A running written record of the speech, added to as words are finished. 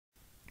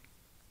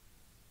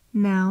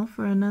Now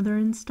for another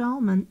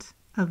installment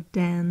of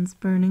Dan's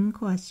Burning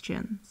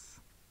Questions.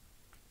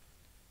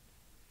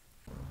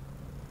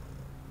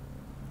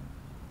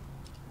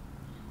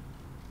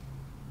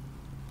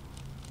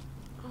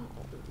 Oh,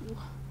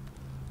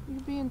 you're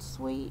being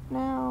sweet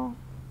now.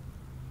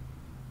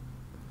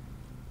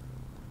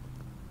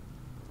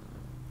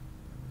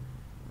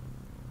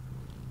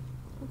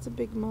 It's a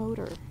big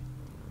motor.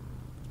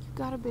 You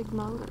got a big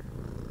motor.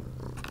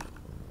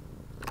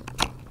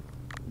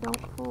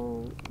 Don't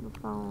pull the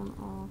phone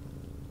off.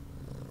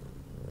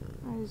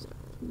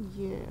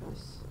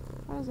 Yes,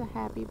 that is a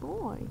happy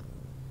boy.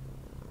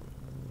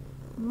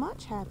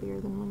 Much happier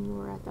than when you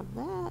were at the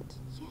vet.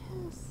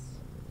 Yes.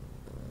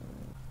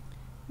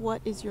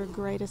 What is your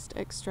greatest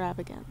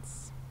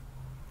extravagance?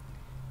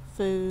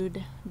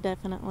 Food,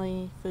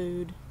 definitely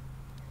food.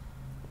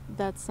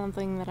 That's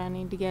something that I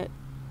need to get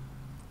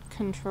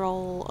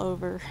control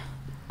over.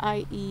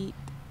 I eat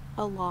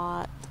a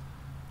lot.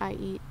 I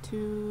eat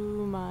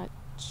too much.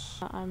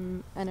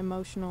 I'm an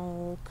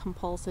emotional,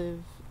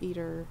 compulsive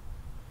eater,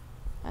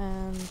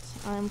 and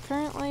I'm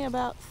currently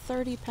about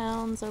 30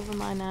 pounds over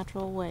my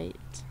natural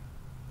weight.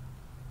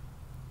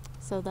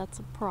 So that's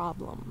a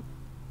problem.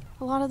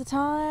 A lot of the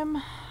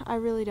time, I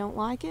really don't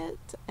like it,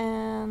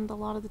 and a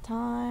lot of the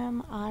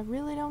time, I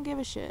really don't give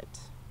a shit.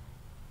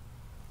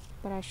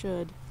 But I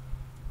should.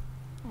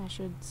 I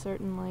should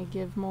certainly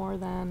give more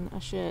than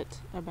a shit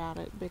about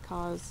it,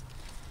 because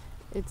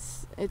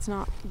it's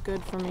not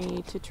good for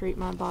me to treat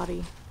my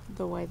body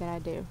the way that I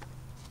do.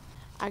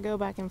 I go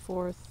back and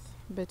forth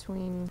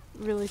between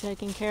really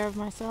taking care of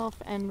myself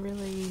and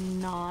really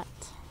not.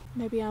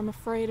 Maybe I'm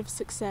afraid of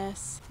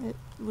success. It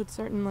would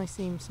certainly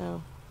seem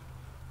so,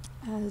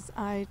 as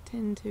I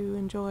tend to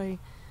enjoy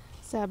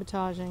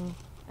sabotaging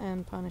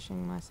and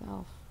punishing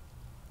myself.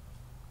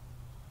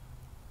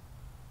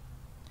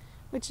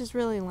 Which is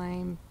really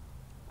lame.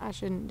 I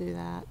shouldn't do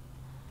that.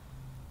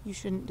 You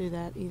shouldn't do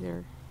that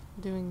either.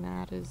 Doing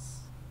that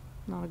is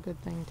not a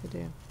good thing to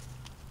do.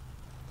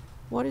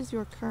 What is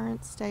your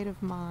current state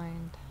of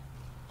mind?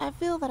 I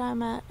feel that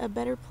I'm at a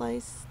better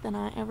place than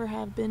I ever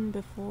have been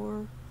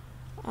before,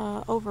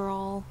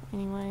 overall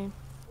anyway.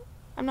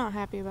 I'm not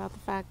happy about the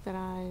fact that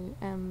I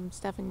am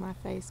stuffing my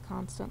face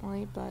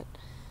constantly, but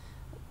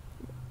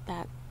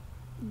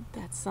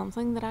that's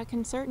something that I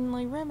can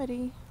certainly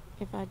remedy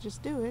if I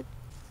just do it.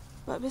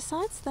 But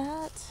besides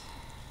that,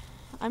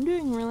 I'm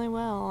doing really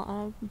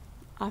well.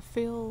 I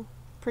feel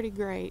pretty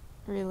great,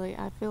 really.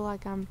 I feel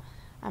like I'm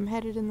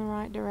headed in the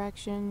right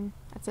direction.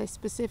 I'd say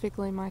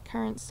specifically my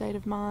current state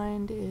of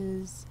mind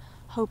is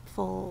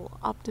hopeful,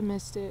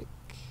 optimistic.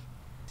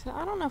 So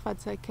I don't know if I'd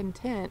say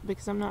content,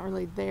 because I'm not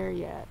really there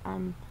yet.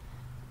 I'm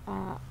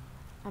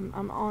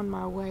on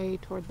my way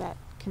toward that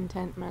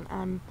contentment.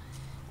 I'm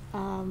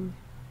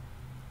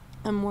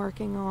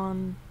working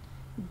on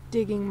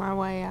digging my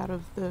way out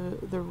of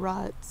the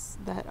ruts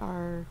that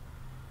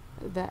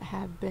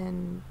have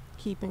been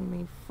keeping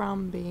me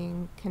from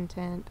being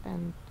content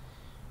and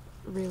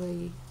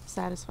really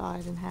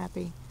satisfied and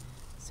happy.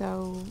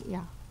 So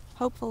yeah,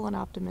 hopeful and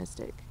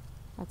optimistic.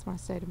 That's my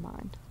state of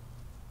mind.